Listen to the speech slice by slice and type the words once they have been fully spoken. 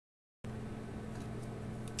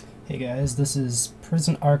Hey guys, this is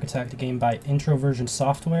Prison Architect, a game by Introversion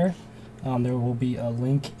software. There will be a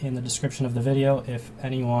link in the description of the video if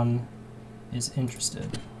anyone is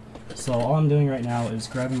interested. So all I'm doing right now is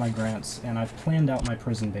grabbing my grants, and I've planned out my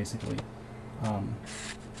prison basically.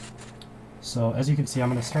 So as you can see, I'm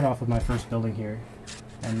going to start off with my first building here,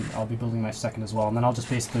 and I'll be building my second as well, and then I'll just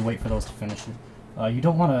basically wait for those to finish. You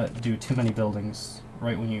don't want to do too many buildings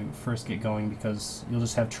right when you first get going, because you'll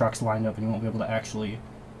just have trucks lined up and you won't be able to actually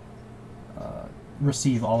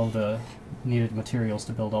receive all of the needed materials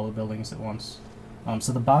to build all the buildings at once.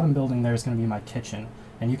 So the bottom building there is going to be my kitchen,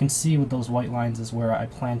 and you can see with those white lines is where I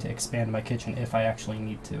plan to expand my kitchen if I actually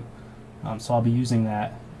need to. So I'll be using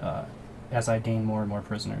that as I gain more and more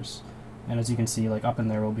prisoners. And as you can see, like up in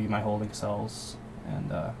there will be my holding cells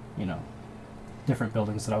and you know, different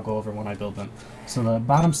buildings that I'll go over when I build them. So the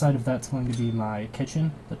bottom side of that's going to be my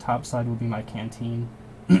kitchen, the top side will be my canteen,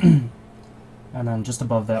 and then just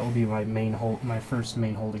above that will be my first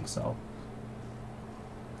main holding cell.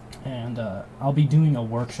 And I'll be doing a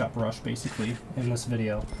workshop rush basically in this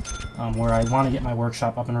video, where I want to get my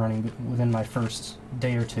workshop up and running within my first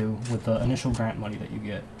day or two with the initial grant money that you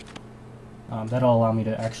get. That'll allow me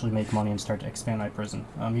to actually make money and start to expand my prison.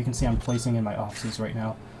 You can see I'm placing in my offices right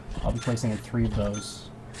now. I'll be placing in 3 of those,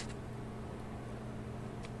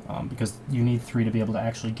 because you need 3 to be able to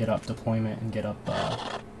actually get up deployment and get up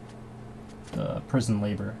the prison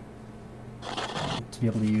labor to be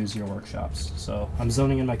able to use your workshops. So I'm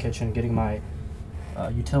zoning in my kitchen, getting my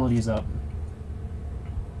utilities up.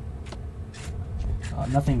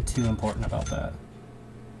 Nothing too important about that.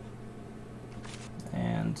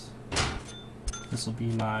 And this will be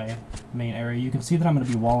my main area. You can see that I'm going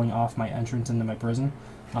to be walling off my entrance into my prison.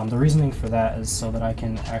 The reasoning for that is so that I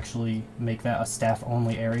can actually make that a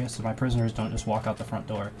staff-only area, so my prisoners don't just walk out the front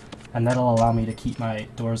door. And that'll allow me to keep my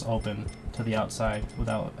doors open to the outside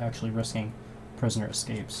without actually risking prisoner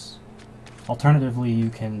escapes. Alternatively, you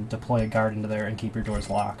can deploy a guard into there and keep your doors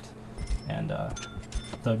locked. And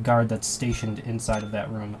the guard that's stationed inside of that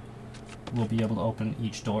room will be able to open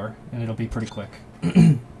each door, and it'll be pretty quick.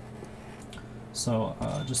 So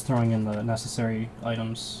just throwing in the necessary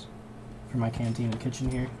items for my canteen and kitchen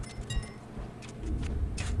here.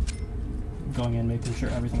 Going in, making sure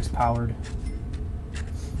everything's powered.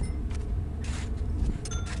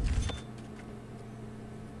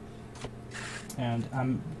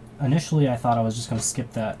 And initially I thought I was just going to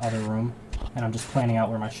skip that other room, and I'm just planning out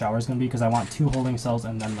where my shower is going to be, because I want 2 holding cells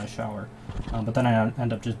and then my shower. But then I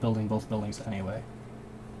end up just building both buildings anyway,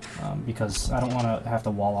 because I don't want to have to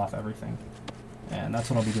wall off everything. And that's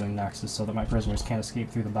what I'll be doing next, is so that my prisoners can't escape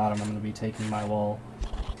through the bottom. I'm going to be taking my wall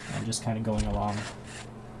and just kind of going along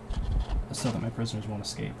so that my prisoners won't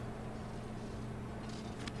escape.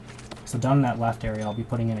 So down in that left area I'll be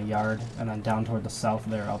putting in a yard, and then down toward the south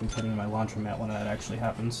there I'll be putting in my laundromat when that actually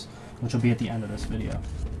happens, which will be at the end of this video.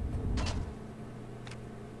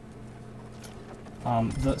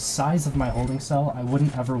 The size of my holding cell, I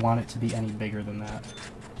wouldn't ever want it to be any bigger than that.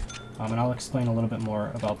 And I'll explain a little bit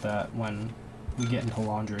more about that when we get into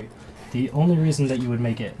laundry. The only reason that you would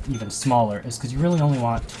make it even smaller is because you really only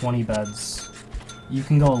want 20 beds. You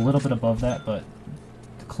can go a little bit above that, but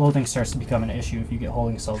the clothing starts to become an issue if you get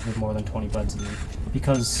holding cells with more than 20 beds in them,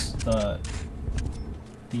 because the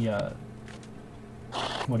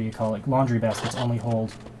what do you call it, laundry baskets only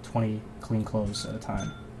hold 20 clean clothes at a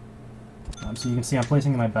time. So you can see I'm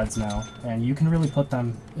placing in my beds now, and you can really put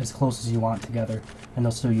them as close as you want together and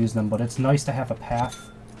they'll still use them, but it's nice to have a path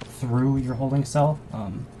through your holding cell,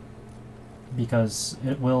 because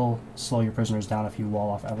it will slow your prisoners down if you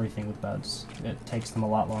wall off everything with beds. It takes them a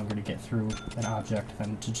lot longer to get through an object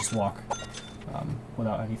than to just walk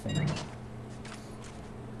without anything.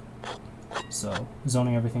 So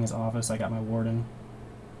zoning everything as office, I got my warden,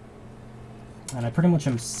 and I pretty much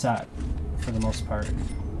am set for the most part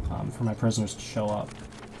for my prisoners to show up.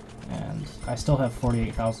 And I still have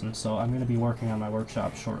 48,000, so I'm going to be working on my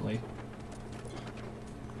workshop shortly.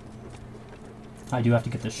 I do have to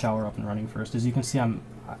get this shower up and running first. As you can see,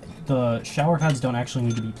 the shower heads don't actually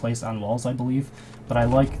need to be placed on walls, I believe, but I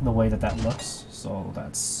like the way that that looks, so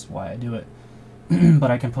that's why I do it.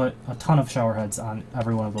 But I can put a ton of shower heads on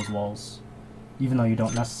every one of those walls, even though you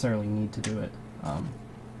don't necessarily need to do it.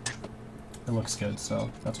 It looks good,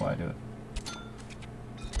 so that's why I do it.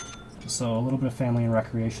 So a little bit of family and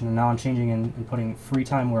recreation, and now I'm changing in and putting free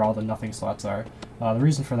time where all the nothing slots are. The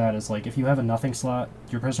reason for that is, like, if you have a nothing slot,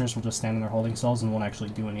 your prisoners will just stand in their holding cells and won't actually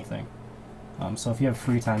do anything. So if you have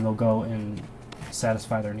free time, they'll go and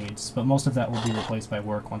satisfy their needs. But most of that will be replaced by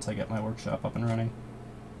work once I get my workshop up and running.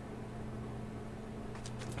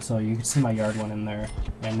 So you can see my yard went in there,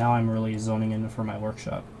 and now I'm really zoning in for my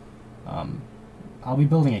workshop. I'll be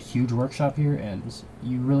building a huge workshop here, and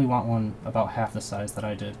you really want one about half the size that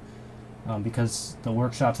I did, because the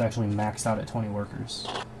workshop's actually maxed out at 20 workers.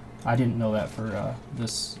 I didn't know that for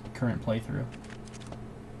this current playthrough.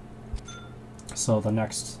 So the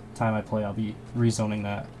next time I play, I'll be rezoning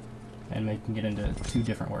that and making it into 2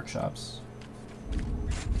 different workshops.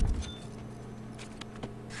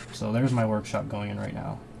 So there's my workshop going in right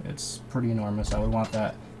now. It's pretty enormous. I would want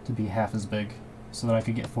that to be half as big so that I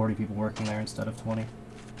could get 40 people working there instead of 20.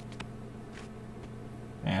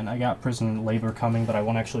 And I got prison labor coming, but I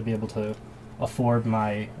won't actually be able to afford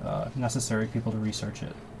my necessary people to research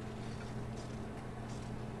it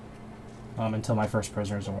until my first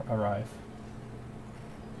prisoners arrive.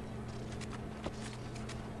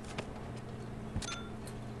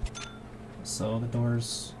 So the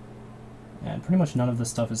doors, and pretty much none of this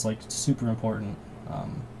stuff is like super important.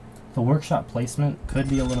 The workshop placement could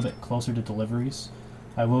be a little bit closer to deliveries.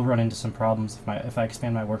 I will run into some problems if I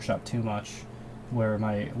expand my workshop too much, where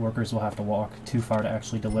my workers will have to walk too far to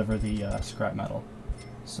actually deliver the scrap metal.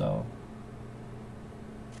 So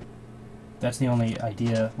that's the only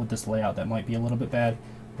idea with this layout that might be a little bit bad,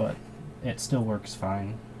 but it still works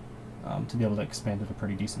fine to be able to expand at a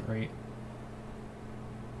pretty decent rate.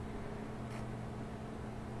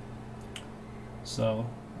 So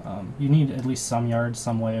you need at least some yards,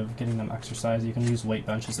 some way of getting them exercise. You can use weight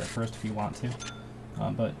benches at first if you want to,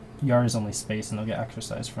 but yard is only space and they'll get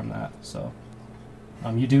exercise from that. So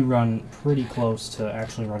you do run pretty close to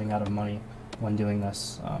actually running out of money when doing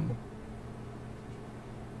this,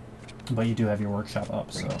 but you do have your workshop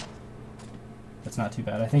up, so it's not too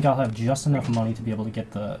bad. I think I'll have just enough money to be able to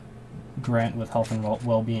get the grant with health and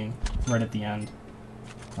well-being right at the end.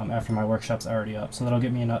 After my workshop's already up, so that'll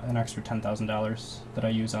get me an extra $10,000 that I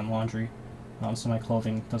use on laundry, so my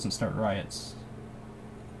clothing doesn't start riots.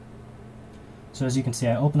 So as you can see,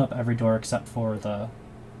 I open up every door except for the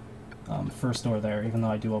first door there, even though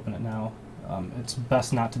I do open it now. It's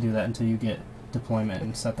best not to do that until you get deployment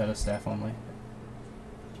and set that as staff only.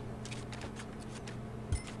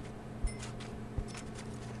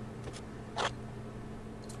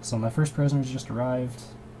 So my first prisoner's just arrived.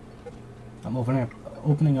 I'm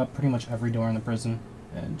opening up pretty much every door in the prison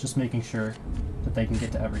and just making sure that they can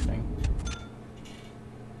get to everything.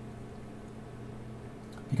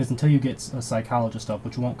 Because until you get a psychologist up,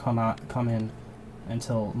 which won't come in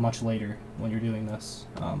until much later when you're doing this,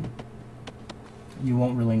 you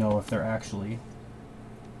won't really know if they're actually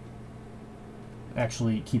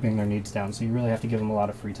keeping their needs down, so you really have to give them a lot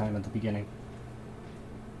of free time at the beginning.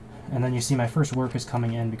 And then you see my first work is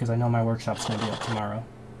coming in because I know my workshop's going to be up tomorrow.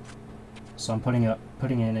 So I'm putting it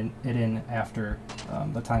in after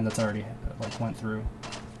the time that's already went through.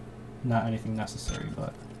 Not anything necessary,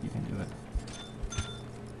 but you can do it.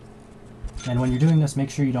 And when you're doing this, make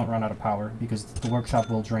sure you don't run out of power, because the workshop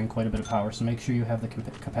will drain quite a bit of power, so make sure you have the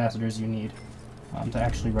capacitors you need to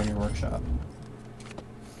actually run your workshop.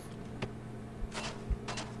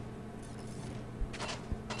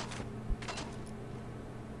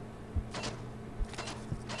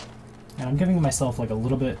 And I'm giving myself a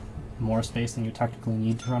little bit more space than you technically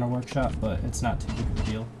need to run a workshop, but it's not too big of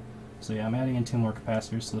a deal. So yeah, I'm adding in 2 more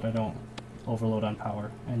capacitors so that I don't overload on power.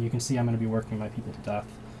 And you can see I'm going to be working my people to death.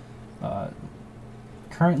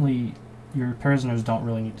 Currently, your prisoners don't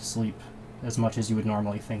really need to sleep as much as you would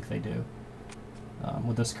normally think they do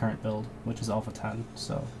with this current build, which is Alpha 10.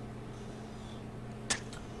 So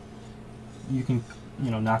you can,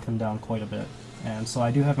 knock them down quite a bit. And so I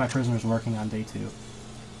do have my prisoners working on day 2.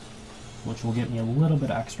 Which will get me a little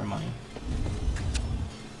bit of extra money.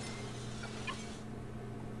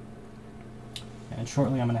 And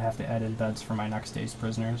shortly I'm going to have to add in beds for my next day's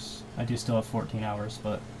prisoners. I do still have 14 hours,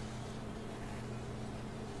 but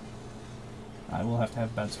I will have to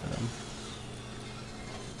have beds for them.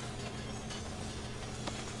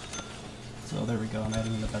 So there we go, I'm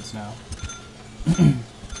adding in the beds now.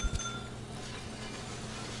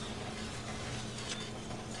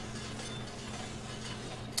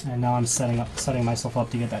 And now I'm setting myself up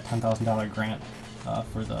to get that $10,000 grant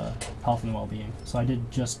for the health and well-being. So I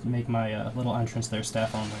did just make my little entrance there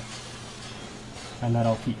staff only. And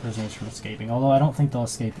that'll keep prisoners from escaping. Although I don't think they'll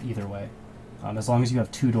escape either way. As long as you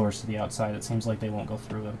have 2 doors to the outside, it seems like they won't go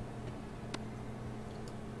through them.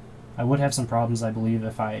 I would have some problems, I believe,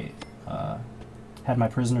 if I had my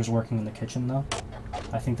prisoners working in the kitchen, though.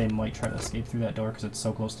 I think they might try to escape through that door because it's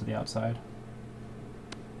so close to the outside.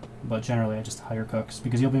 But generally I just hire cooks,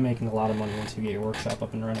 because you'll be making a lot of money once you get your workshop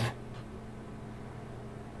up and running.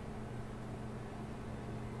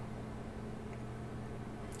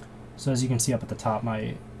 So as you can see up at the top,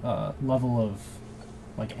 my level of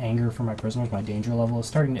like anger for my prisoners, my danger level is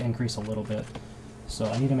starting to increase a little bit. So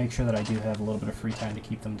I need to make sure that I do have a little bit of free time to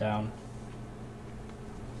keep them down.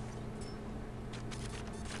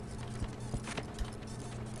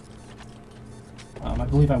 I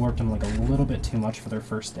believe I worked them like a little bit too much for their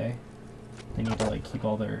first day. They need to like keep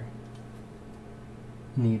all their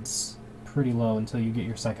needs pretty low until you get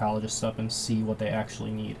your psychologists up and see what they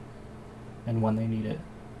actually need and when they need it.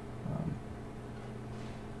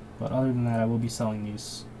 But other than that, I will be selling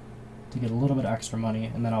these to get a little bit of extra money,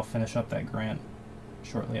 and then I'll finish up that grant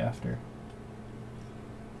shortly after.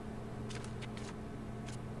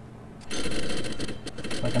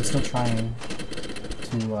 Like, I'm still trying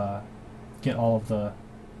to get all of the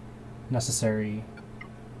necessary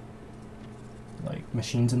like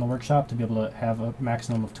machines in the workshop to be able to have a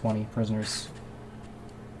maximum of 20 prisoners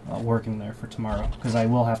working there for tomorrow, because I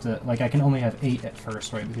will have to, like, I can only have 8 at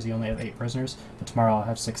first, right, because you only have 8 prisoners, but tomorrow I'll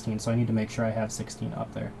have 16, so I need to make sure I have 16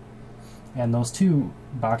 up there. And those 2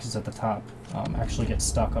 boxes at the top actually get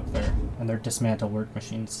stuck up there, and they're dismantle work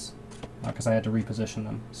machines, because I had to reposition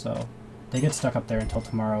them, so they get stuck up there until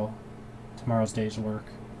tomorrow's day's work,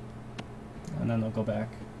 and then they'll go back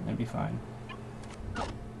and be fine.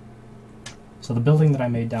 So the building that I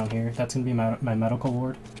made down here, that's going to be my medical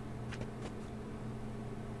ward.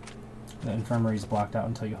 The infirmary is blocked out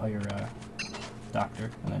until you hire a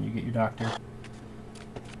doctor, and then you get your doctor,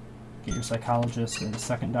 get your psychologist and a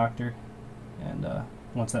second doctor, and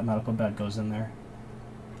once that medical bed goes in there,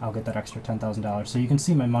 I'll get that extra $10,000. So you can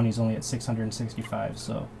see my money's only at $665,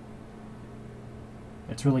 so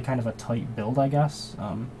it's really kind of a tight build, I guess,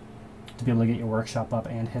 to be able to get your workshop up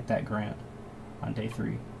and hit that grant on day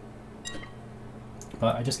 3.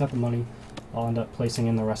 But I just got the money. I'll end up placing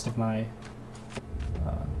in the rest of my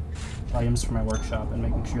items for my workshop and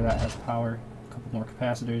making sure that has power, a couple more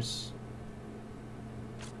capacitors.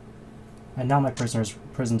 And now my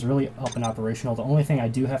prison's really up and operational. The only thing I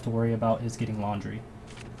do have to worry about is getting laundry.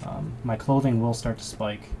 My clothing will start to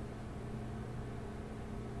spike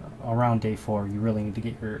around day 4. You really need to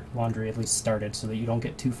get your laundry at least started so that you don't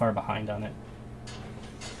get too far behind on it.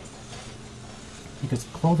 Because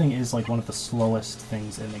clothing is like one of the slowest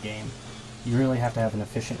things in the game. You really have to have an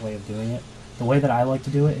efficient way of doing it. The way that I like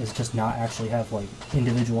to do it is just not actually have like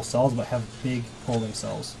individual cells, but have big holding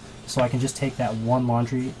cells. So I can just take that one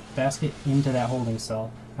laundry basket into that holding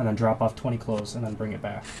cell and then drop off 20 clothes and then bring it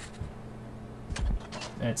back.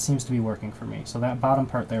 It seems to be working for me. So that bottom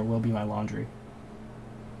part there will be my laundry.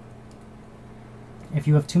 If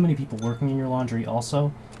you have too many people working in your laundry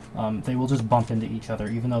also, they will just bump into each other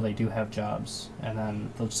even though they do have jobs, and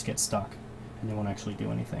then they'll just get stuck and they won't actually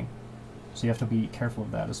do anything. So you have to be careful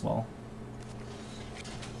of that as well.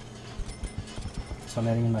 So I'm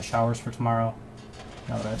adding in my showers for tomorrow,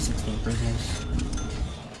 now that I have 16 prisoners.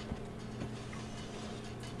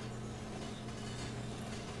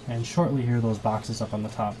 And shortly here, those boxes up on the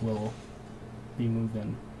top will be moved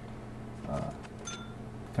in,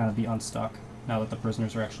 kind of be unstuck, now that the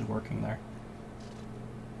prisoners are actually working there.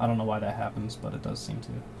 I don't know why that happens, but it does seem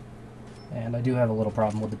to. And I do have a little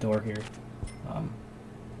problem with the door here.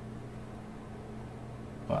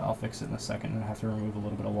 But I'll fix it in a second, and I have to remove a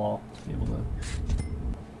little bit of wall to be able to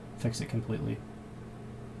fix it completely.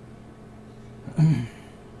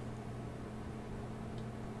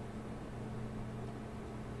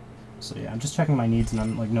 So yeah, I'm just checking my needs, and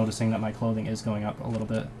I'm like noticing that my clothing is going up a little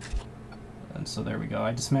bit. And so there we go.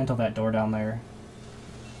 I dismantled that door down there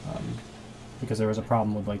because there was a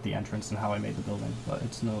problem with like the entrance and how I made the building, but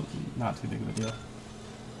it's not too big of a deal.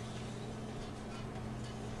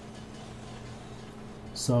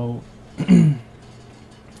 So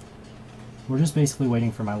we're just basically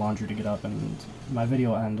waiting for my laundry to get up, and my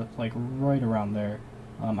video will end like right around there.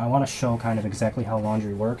 I want to show kind of exactly how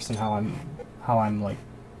laundry works and how I'm like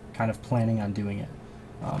kind of planning on doing it.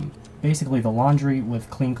 Basically, the laundry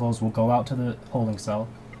with clean clothes will go out to the holding cell.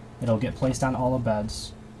 It'll get placed on all the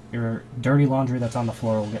beds. Your dirty laundry that's on the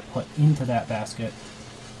floor will get put into that basket.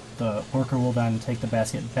 The worker will then take the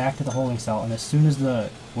basket back to the holding cell, and as soon as the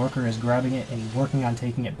worker is grabbing it and working on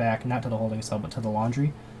taking it back, not to the holding cell, but to the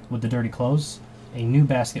laundry, with the dirty clothes, a new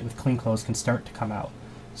basket with clean clothes can start to come out.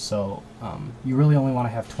 So you really only want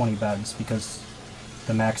to have 20 beds, because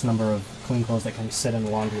the max number of clean clothes that can sit in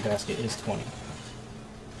the laundry basket is 20.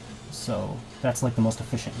 So that's like the most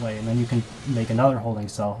efficient way, and then you can make another holding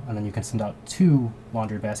cell, and then you can send out 2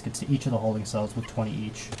 laundry baskets to each of the holding cells with 20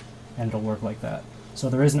 each, and it'll work like that. So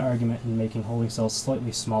there is an argument in making holding cells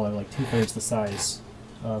slightly smaller, like 2/3 the size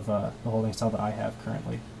of the holding cell that I have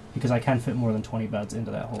currently, because I can fit more than 20 beds into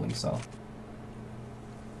that holding cell.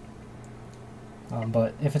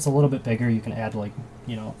 But if it's a little bit bigger, you can add like,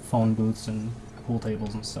 you know, phone booths and pool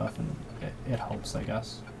tables and stuff, and it helps, I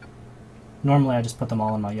guess. Normally I just put them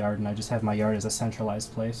all in my yard, and I just have my yard as a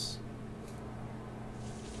centralized place.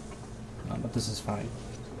 But this is fine.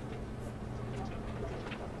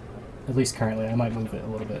 At least currently. I might move it a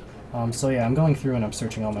little bit. So yeah, I'm going through and I'm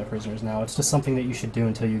searching all my prisoners now. It's just something that you should do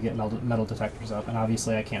until you get metal detectors up, and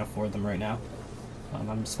obviously I can't afford them right now.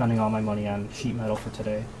 I'm spending all my money on sheet metal for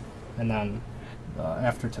today, and then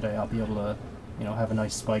after today I'll be able to, you know, have a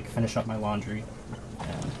nice spike, finish up my laundry,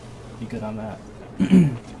 and be good on that.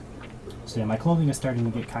 So yeah, my clothing is starting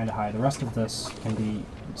to get kind of high. The rest of this can be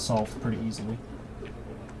solved pretty easily.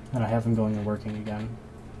 And I have them going and working again.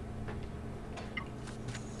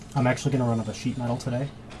 I'm actually going to run out of sheet metal today,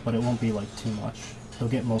 but it won't be like too much. They'll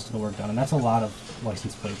get most of the work done, and that's a lot of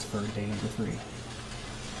license plates for day number 3.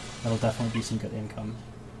 That'll definitely be some good income.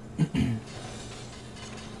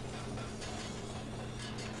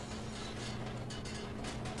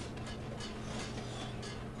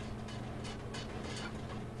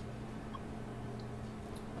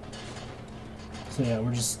 So yeah,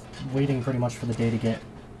 we're just waiting pretty much for the day to get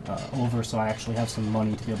over so I actually have some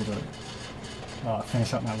money to be able to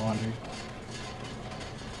finish up my laundry.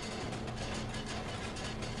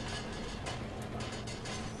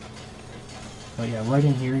 But yeah, right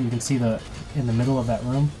in here you can see in the middle of that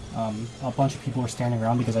room, a bunch of people are standing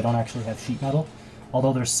around because I don't actually have sheet metal.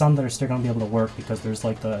 Although there's some that are still going to be able to work because there's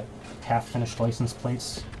like the half-finished license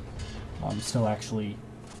plates still actually,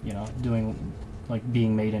 you know,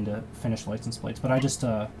 being made into finished license plates. But I just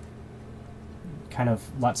kind of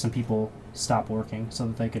let some people stop working so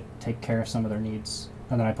that they could take care of some of their needs,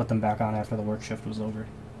 and then I put them back on after the work shift was over.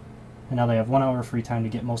 And now they have 1 hour free time to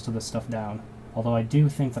get most of this stuff down. Although I do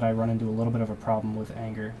think that I run into a little bit of a problem with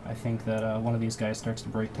anger. I think that one of these guys starts to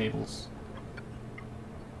break tables.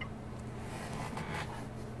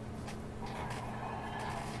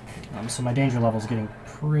 So my danger level is getting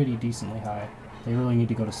pretty decently high. They really need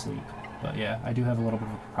to go to sleep. But yeah, I do have a little bit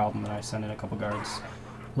of a problem, and I send in a couple guards.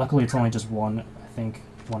 Luckily it's only just one, I think,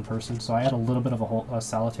 one person. So I had a little bit of a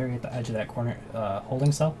solitary at the edge of that corner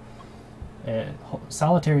holding cell.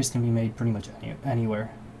 Solitaries can be made pretty much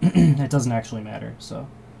anywhere. It doesn't actually matter, so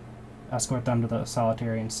escort them to the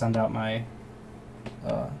solitary and send out my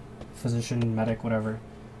physician, medic, whatever,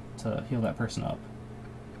 to heal that person up.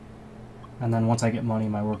 And then once I get money,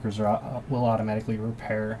 my workers will automatically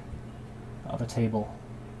repair the table.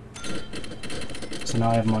 So now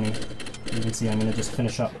I have money. You can see I'm going to just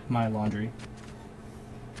finish up my laundry.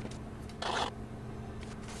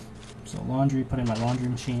 So laundry, put in my laundry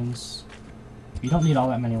machines. You don't need all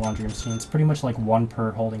that many laundry machines. Pretty much like 1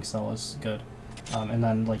 per holding cell is good. And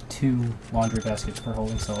then like 2 laundry baskets per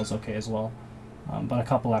holding cell is okay as well. But a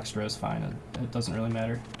couple extra is fine. It doesn't really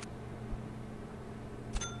matter.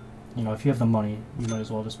 You know, if you have the money, you might as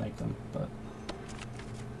well just make them.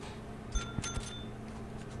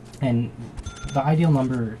 And the ideal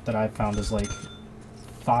number that I've found is like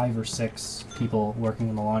 5 or 6 people working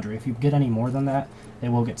in the laundry. If you get any more than that, they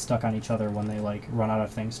will get stuck on each other when they like run out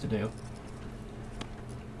of things to do.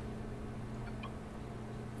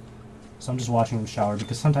 So I'm just watching them shower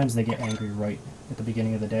because sometimes they get angry right at the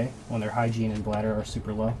beginning of the day when their hygiene and bladder are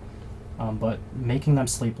super low. But making them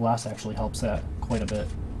sleep less actually helps that quite a bit.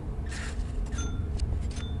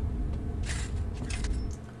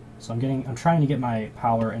 So I'm trying to get my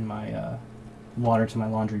power and my water to my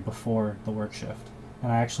laundry before the work shift.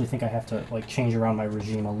 And I actually think I have to like change around my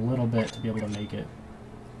regime a little bit to be able to make it.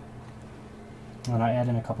 And I add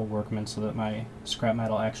in a couple workmen so that my scrap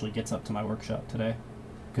metal actually gets up to my workshop today.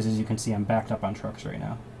 Because as you can see, I'm backed up on trucks right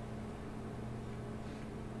now.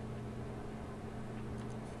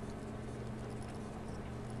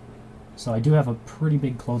 So I do have a pretty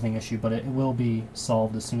big clothing issue, but it will be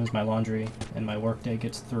solved as soon as my laundry and my workday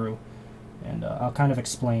gets through. And I'll kind of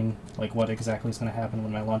explain like what exactly is going to happen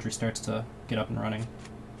when my laundry starts to get up and running.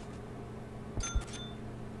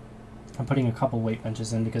 I'm putting a couple weight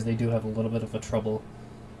benches in because they do have a little bit of a trouble.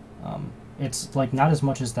 It's like not as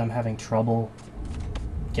much as them having trouble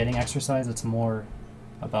getting exercise, it's more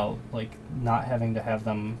about like not having to have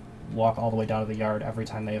them walk all the way down to the yard every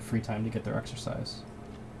time they have free time to get their exercise.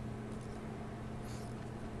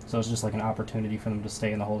 So it's just like an opportunity for them to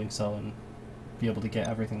stay in the holding cell and be able to get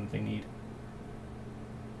everything that they need.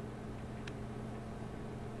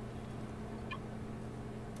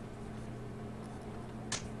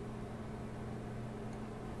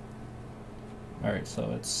 Alright,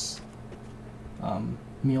 so it's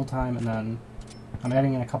mealtime, and then I'm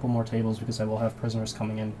adding in a couple more tables because I will have prisoners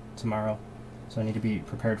coming in tomorrow. So I need to be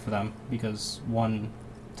prepared for them because 1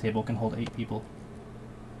 table can hold 8 people.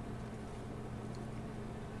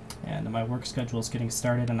 And my work schedule is getting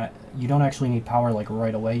started, and you don't actually need power like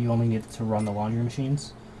right away. You only need it to run the laundry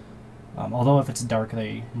machines. Although if it's dark,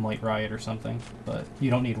 they might riot or something, but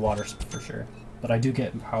you don't need water for sure. But I do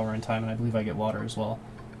get power in time, and I believe I get water as well.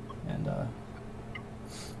 And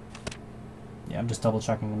yeah, I'm just double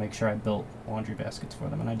checking to make sure I built laundry baskets for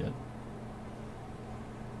them, and I did.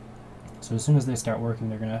 So as soon as they start working,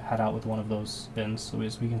 they're going to head out with one of those bins. So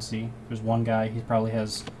as we can see, there's one guy, he probably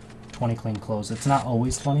has 20 clean clothes. It's not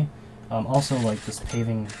always 20. Also, like this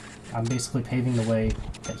paving, I'm basically paving the way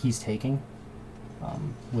that he's taking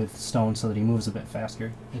with stone so that he moves a bit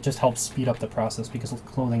faster. It just helps speed up the process because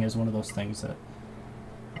clothing is one of those things that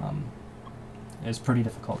is pretty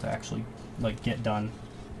difficult to actually like get done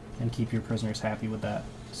and keep your prisoners happy with that.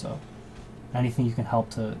 So anything you can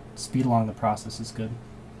help to speed along the process is good.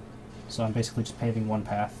 So I'm basically just paving one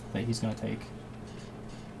path that he's going to take.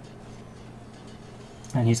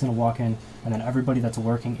 And he's going to walk in, and then everybody that's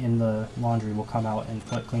working in the laundry will come out and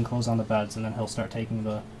put clean clothes on the beds, and then he'll start taking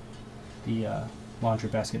the laundry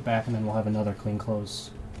basket back, and then we'll have another clean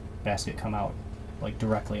clothes basket come out like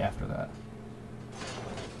directly after that.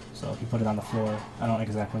 So he put it on the floor. I don't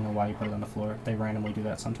exactly know why he put it on the floor. They randomly do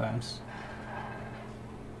that sometimes.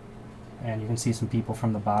 And you can see some people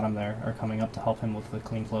from the bottom there are coming up to help him with the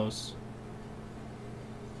clean clothes.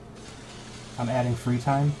 I'm adding free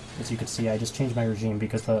time. As you can see, I just changed my regime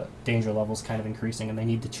because the danger level is kind of increasing and they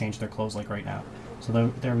need to change their clothes like right now.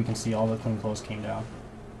 So there we can see all the clean clothes came down.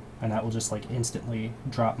 And that will just like instantly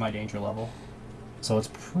drop my danger level. So it's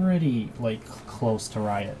pretty like close to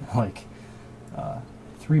riot. Like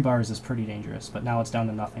 3 bars is pretty dangerous, but now it's down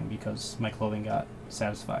to nothing because my clothing got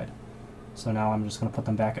satisfied. So now I'm just going to put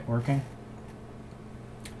them back at working.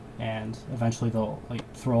 And eventually they'll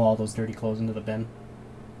like throw all those dirty clothes into the bin.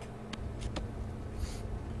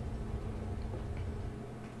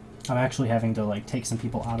 I'm actually having to like take some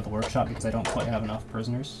people out of the workshop because I don't quite have enough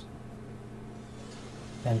prisoners.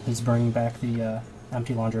 And he's bringing back the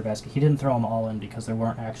empty laundry basket. He didn't throw them all in because there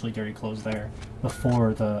weren't actually dirty clothes there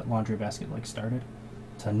before the laundry basket like started.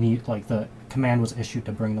 The command was issued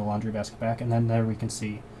to bring the laundry basket back, and then there we can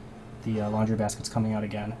see the laundry basket's coming out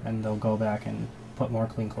again, and they'll go back and put more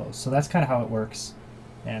clean clothes. So that's kind of how it works.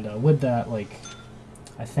 And with that, like,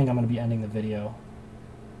 I think I'm going to be ending the video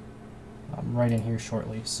right in here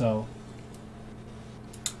shortly. So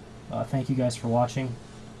thank you guys for watching,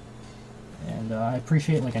 and I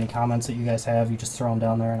appreciate like any comments that you guys have. You just throw them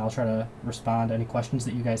down there and I'll try to respond to any questions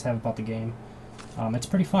that you guys have about the game. It's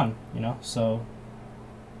pretty fun, you know, so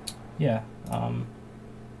yeah,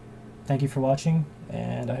 thank you for watching,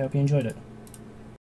 and I hope you enjoyed it.